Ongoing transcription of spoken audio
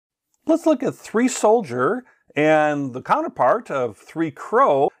Let's look at 3 soldier and the counterpart of 3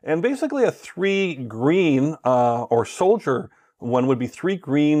 crow, and basically a 3 green or soldier one would be 3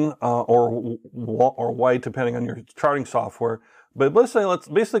 green or white, depending on your charting software. But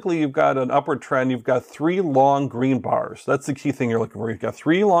basically you've got an upward trend. You've got 3 long green bars. That's the key thing you're looking for. You've got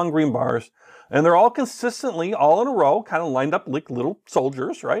 3 long green bars, and they're all consistently all in a row, kind of lined up like little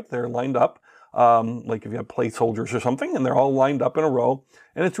soldiers, right? They're lined up like if you have play soldiers or something, and they're all lined up in a row.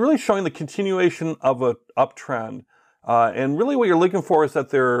 And it's really showing the continuation of an uptrend. And really what you're looking for is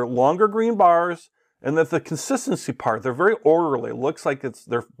that they're longer green bars, and that the consistency part, they're very orderly. It looks like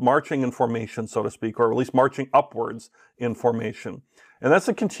they're marching in formation, so to speak, or at least marching upwards in formation. And that's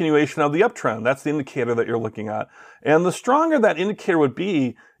a continuation of the uptrend. That's the indicator that you're looking at. And the stronger that indicator would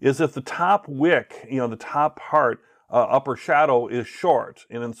be is if the top wick, the top part, upper shadow is short.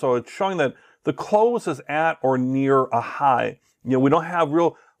 And so it's showing that the close is at or near a high. We don't have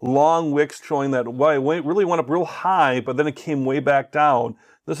real long wicks showing that it really went up real high, but then it came way back down.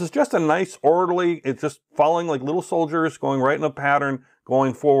 This is just a nice orderly, it's just following like little soldiers, going right in a pattern,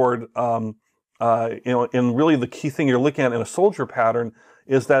 going forward. And really the key thing you're looking at in a soldier pattern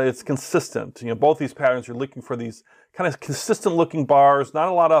is that it's consistent. Both these patterns, you're looking for these kind of consistent looking bars, not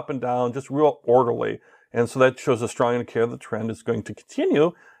a lot up and down, just real orderly. And so that shows a strong indicator the trend is going to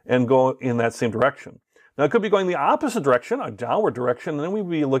continue and go in that same direction. Now it could be going the opposite direction, a downward direction, and then we'd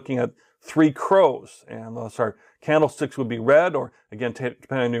be looking at 3 crows. And candlesticks would be red, or again,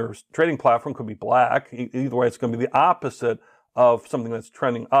 depending on your trading platform, could be black. Either way, it's going to be the opposite of something that's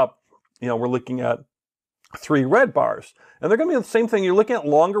trending up. We're looking at 3 red bars. And they're going to be the same thing. You're looking at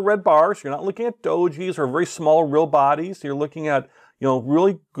longer red bars. You're not looking at dojis or very small real bodies. You're looking at,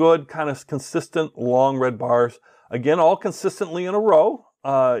 really good kind of consistent long red bars. Again, all consistently in a row.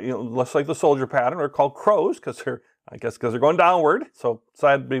 Less like the soldier pattern, are called crows because they're going downward. So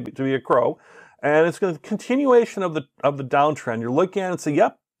decided to be a crow. And it's going to continuation of the downtrend. You're looking at it and say,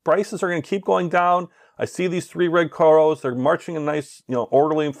 yep, prices are going to keep going down. I see these 3 red crows. They're marching in nice,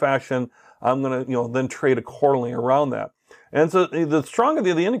 orderly fashion. I'm going to, then trade accordingly around that. And so the stronger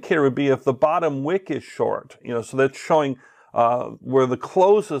the indicator would be if the bottom wick is short. So that's showing where the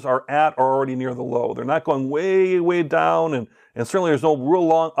closes are at or already near the low. They're not going way, way down, and certainly there's no real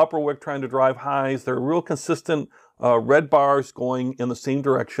long upper wick trying to drive highs. They're real consistent red bars going in the same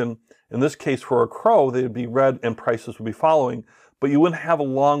direction. In this case, for a crow, they'd be red and prices would be following, but you wouldn't have a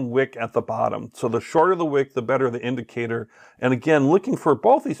long wick at the bottom. So the shorter the wick, the better the indicator. And again, looking for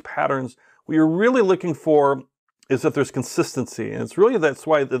both these patterns, what you're really looking for is that there's consistency. And that's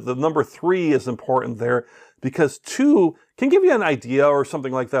why the number 3 is important there, because 2 can give you an idea or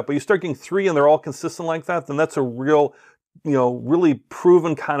something like that, but you start getting 3 and they're all consistent like that, then that's a real, really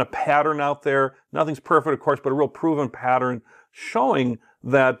proven kind of pattern out there. Nothing's perfect, of course, but a real proven pattern showing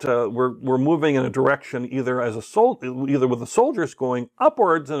that we're moving in a direction either with the soldiers going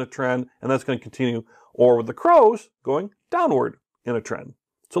upwards in a trend, and that's going to continue, or with the crows going downward in a trend.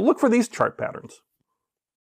 So look for these chart patterns.